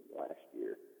release last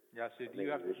year. Yeah, so do you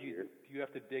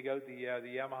have to dig out the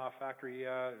Yamaha factory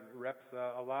reps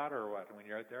a lot, or what, when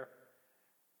you're out there?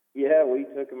 Yeah, we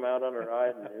took them out on a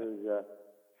ride, and it was a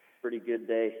pretty good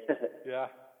day. Yeah,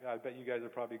 I bet you guys are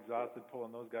probably exhausted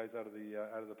pulling those guys out of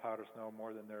the powder snow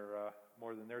more than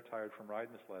they're tired from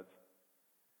riding the sleds.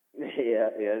 Yeah,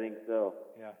 I think so.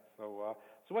 Yeah. So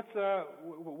what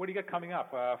do you got coming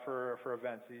up for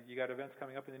events? You got events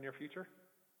coming up in the near future?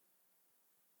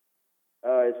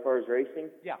 As far as racing?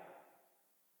 Yeah.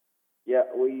 Yeah,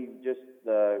 we just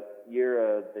the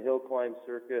hill climb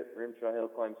circuit, Rimshaw Hill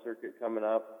Climb Circuit coming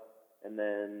up, and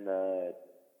then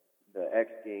the X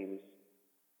Games.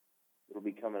 It'll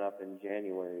be coming up in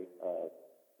January,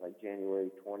 like January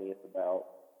 20th about.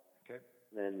 Okay.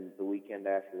 And then the weekend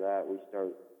after that, we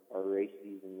start our race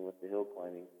season with the hill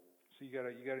climbing. So you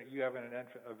have an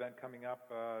event coming up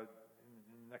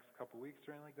in the next couple of weeks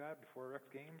or anything like that before X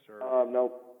Games, or?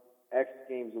 No, X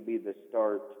Games will be the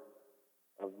start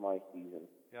of my season.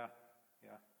 Yeah.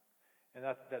 And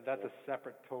that's a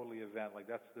separate totally event. Like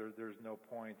there's no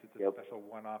point. It's a special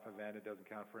one-off event. It doesn't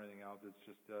count for anything else. It's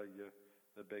just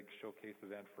the big showcase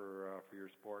event for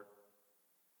your sport.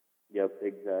 Yep,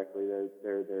 exactly.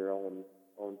 They're their own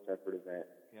separate event.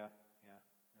 Yeah,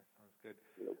 that sounds good.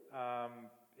 Yep.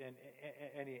 And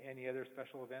any other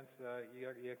special events you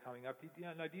got coming up? Do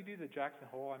you do the Jackson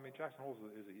Hole? I mean, Jackson Hole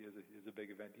is a big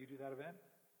event. Do you do that event?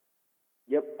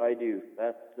 Yep, I do.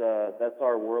 That's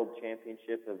our world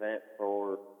championship event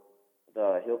for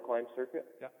the hill climb circuit.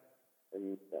 Yeah.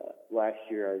 And last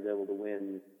year I was able to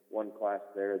win one class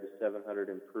there, the 700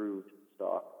 improved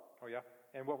stock. Oh yeah.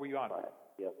 And what were you on?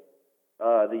 Yep.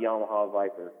 The Yamaha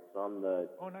Viper. So I'm the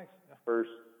nice. Yeah. first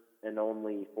and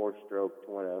only 4-stroke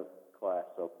to win a class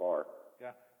so far.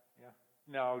 Yeah.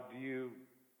 Now, do you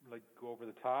like go over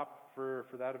the top for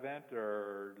that event,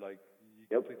 or like you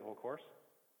complete the whole course?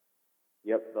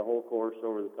 Yep, the whole course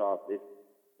over the top.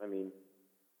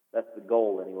 That's the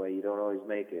goal anyway. You don't always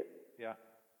make it. Yeah.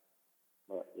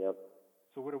 But, yep.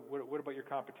 So what about your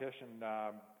competition?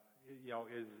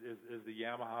 Is the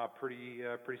Yamaha pretty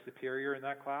superior in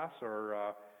that class,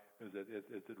 or is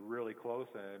it really close?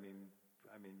 I mean,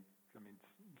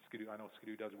 Skidoo. I know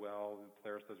Skidoo does well.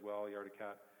 Polaris does well.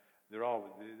 Yardicat. They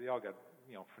all got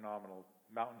phenomenal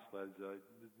mountain sleds. The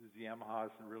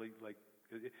Yamaha's really like.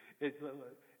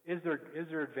 Is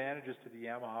there advantages to the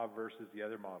Yamaha versus the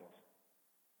other models?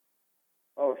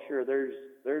 Oh, sure. There's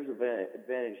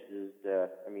advantages.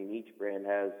 Each brand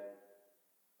has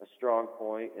a strong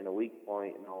point and a weak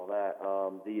point and all that.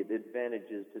 The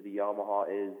advantages to the Yamaha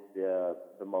is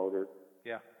the motor.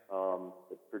 Yeah.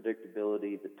 The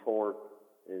predictability, the torque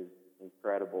is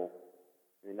incredible.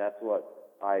 That's what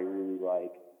I really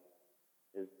like,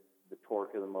 is the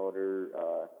torque of the motor,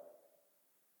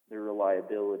 the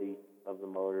reliability of the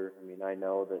motor. I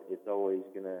know that it's always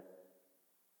going to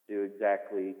do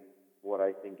exactly what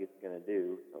I think it's going to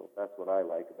do, so that's what I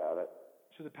like about it.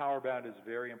 So the power band is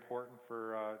very important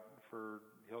for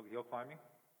hill climbing?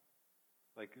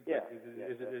 Is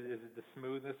it the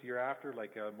smoothness you're after,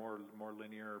 like a more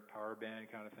linear power band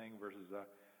kind of thing versus the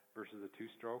 2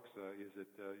 strokes? Is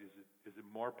it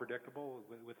more predictable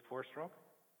with 4-stroke?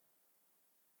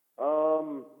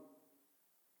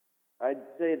 I'd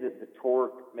say that the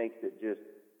torque makes it just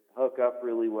hook up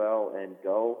really well and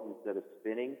go instead of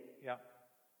spinning. Yeah.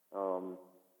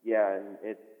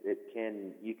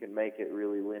 And you can make it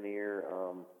really linear.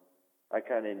 I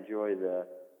kind of enjoy the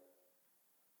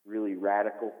really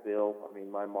radical feel.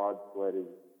 My mod sled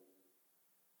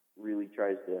really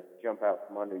tries to jump out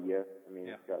from under you.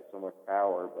 It's got so much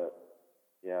power, but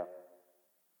yeah.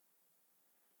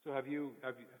 So if you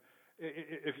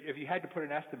had to put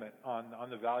an estimate on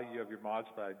the value of your mod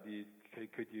sled,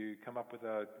 could you come up with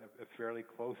a fairly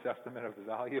close estimate of the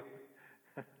value?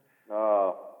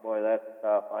 Oh boy, that's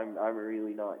tough. I'm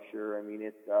really not sure.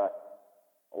 It's got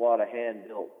a lot of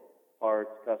hand-built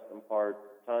parts, custom parts,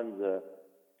 tons of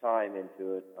time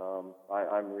into it.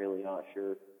 I'm really not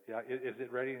sure. Yeah, is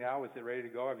it ready now? Is it ready to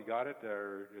go? Have you got it,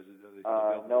 or is it?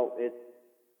 No, it's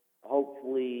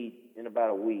hopefully in about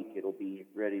a week it'll be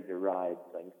ready to ride,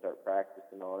 so I can start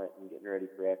practicing on it and getting ready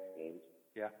for X Games.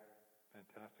 Yeah,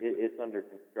 fantastic. It's under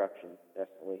construction.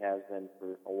 Definitely has been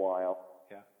for a while.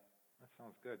 Yeah, that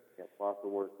sounds good. Yeah, lots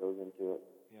of work goes into it.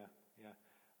 Yeah.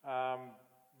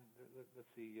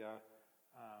 Let's see.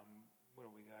 What do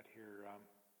we got here?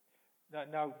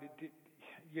 Now,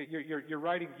 your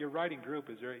riding group.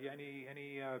 Is there any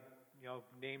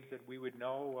names that we would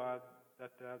know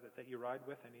that you ride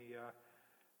with?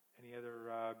 Any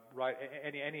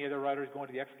other riders going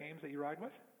to the X Games that you ride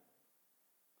with?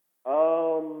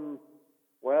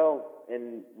 Well,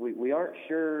 and we aren't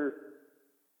sure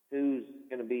who's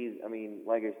going to be.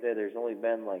 Like I said, there's only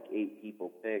been like 8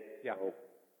 people picked. Yeah. So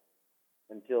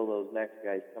until those next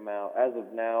guys come out, as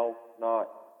of now,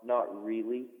 not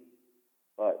really.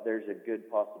 But there's a good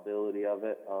possibility of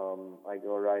it. I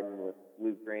go riding with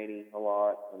Luke Rainey a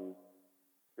lot, and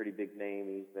pretty big name.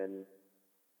 He's been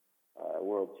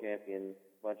world champion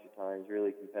a bunch of times,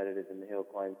 really competitive in the hill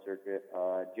climb circuit.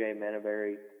 Jay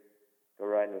Menaberry, go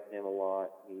riding with him a lot.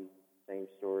 He's same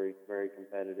story, very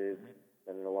competitive,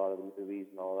 been in a lot lot of the movies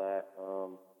and all that.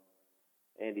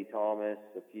 Andy Thomas,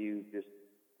 just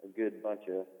a good bunch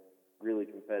of really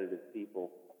competitive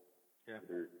people. Yeah.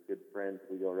 They're good friends.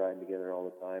 We go riding together all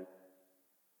the time.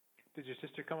 Did your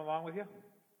sister come along with you?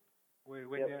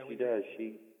 Yep, she does.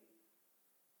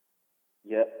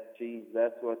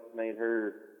 That's what's made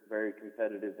her very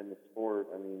competitive in the sport.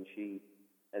 I mean, she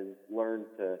has learned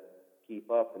to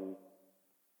keep up, and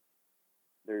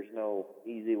there's no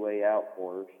easy way out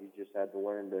for her. She's just had to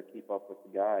learn to keep up with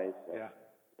the guys. So yeah.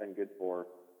 It's been good for her.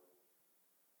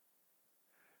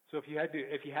 So if you had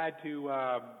to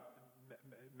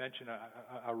mention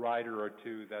a rider or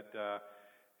two that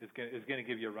is going to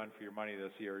give you a run for your money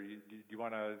this year, do you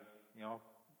want to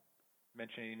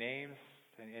mention any names?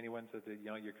 Any ones that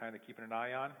you're kind of keeping an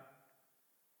eye on?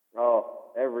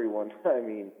 Oh, everyone. I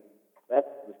mean, that's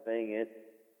the thing.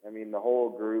 The whole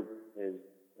group is,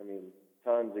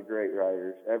 tons of great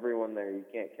riders. Everyone there, you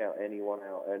can't count anyone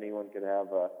out. Anyone could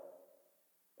have a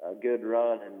good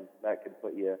run, and that could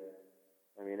put you,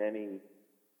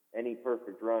 any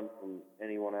perfect run from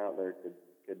anyone out there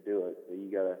could do it. So you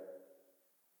gotta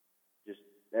just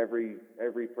every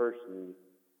person,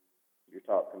 your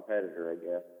top competitor, I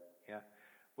guess. Yeah.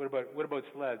 What about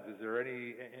sleds? Is there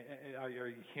any? Are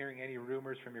you hearing any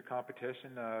rumors from your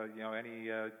competition? Any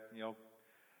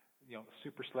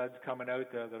super sleds coming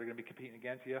out that are going to be competing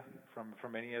against you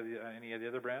from any of the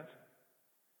other brands?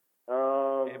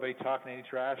 Anybody talking any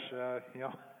trash? There's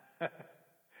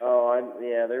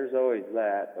always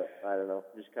that, but I don't know.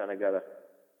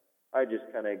 I just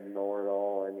kind of ignore it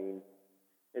all.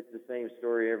 It's the same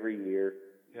story every year.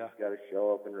 Yeah. You just got to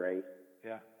show up and race.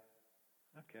 Yeah.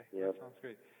 Okay. Yep. That sounds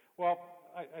great. Well,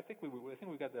 I think we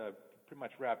got pretty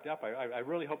much wrapped up. I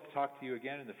really hope to talk to you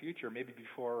again in the future, maybe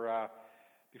before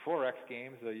X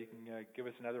Games. You can give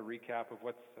us another recap of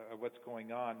what's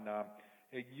going on.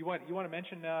 You want to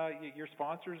mention your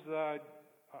sponsors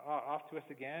off to us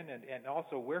again, and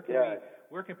also where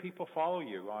can people follow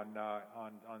you on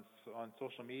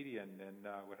social media and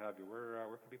what have you? Where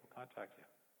can people contact you?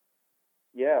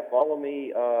 Yeah, follow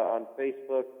me on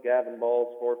Facebook, Gavin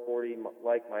Balls 440,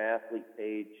 like my athlete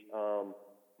page. I'm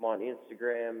on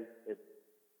Instagram, it's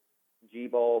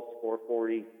gballs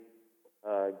 440.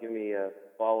 Give me a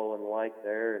follow and like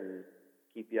there, and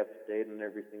keep you up to date on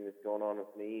everything that's going on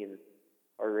with me and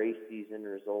our race season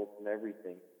results and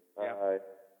everything. Yeah.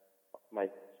 My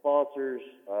sponsors,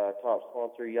 top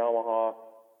sponsor, Yamaha,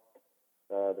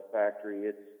 the factory,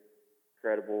 it's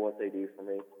incredible what they do for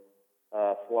me.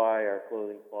 Fly, our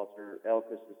clothing sponsor,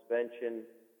 Elka Suspension,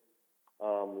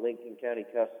 Lincoln County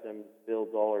Customs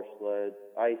builds all our sleds,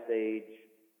 Ice Age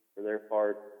for their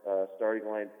part, Starting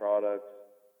Line Products,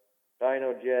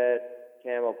 Dino Jet,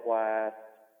 Camoplast,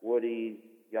 Woody's,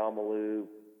 Yamalube,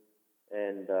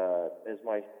 and as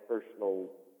my personal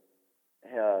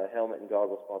helmet and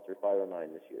goggle sponsor,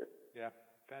 509 this year. Yeah,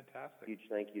 fantastic. Huge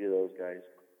thank you to those guys.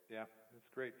 Yeah, that's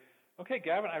great. Okay,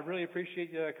 Gavin, I really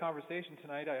appreciate the conversation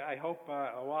tonight. I hope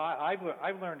I've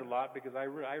learned a lot because I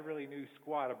really knew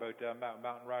squat about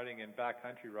mountain riding and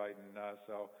backcountry riding.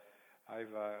 So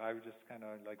I've just kind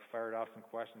of fired off some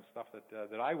questions, stuff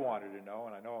that I wanted to know,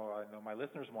 and I know my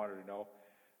listeners wanted to know.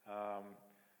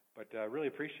 But really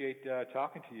appreciate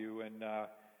talking to you, and I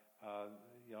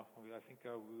think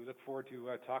we look forward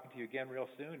to talking to you again real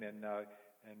soon, and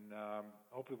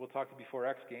hopefully we'll talk to you before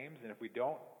X Games. And if we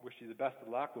don't, wish you the best of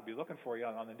luck. We'll be looking for you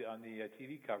on the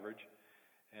TV coverage,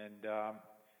 and I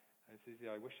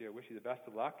wish you the best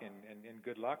of luck and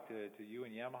good luck to you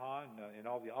and Yamaha and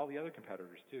all the other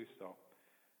competitors too. So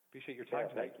appreciate your time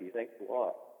tonight. Thank you. Thanks a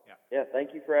lot. Yeah.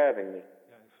 Thank you for having me.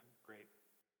 Yeah, great.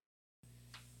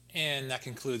 And that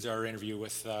concludes our interview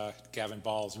with Gavin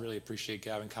Balls. Really appreciate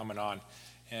Gavin coming on.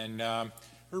 And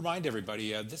remind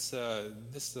everybody, this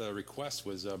request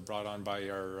was brought on by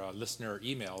our listener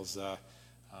emails.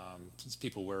 Since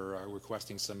people were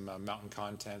requesting some mountain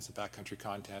content, some backcountry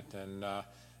content, and I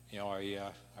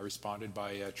responded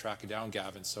by tracking down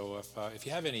Gavin. So if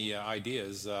you have any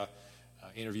ideas,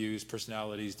 interviews,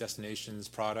 personalities, destinations,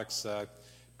 products,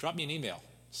 drop me an email,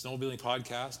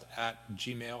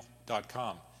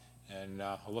 snowmobilingpodcast@gmail.com, and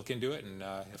I'll look into it. And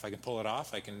if I can pull it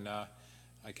off, I can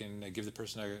give the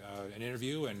person an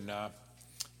interview, and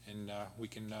we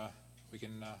can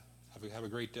have a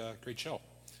great show.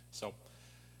 So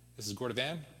this is Gordon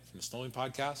Van from the Snowmobiling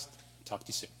Podcast. Talk to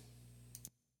you soon.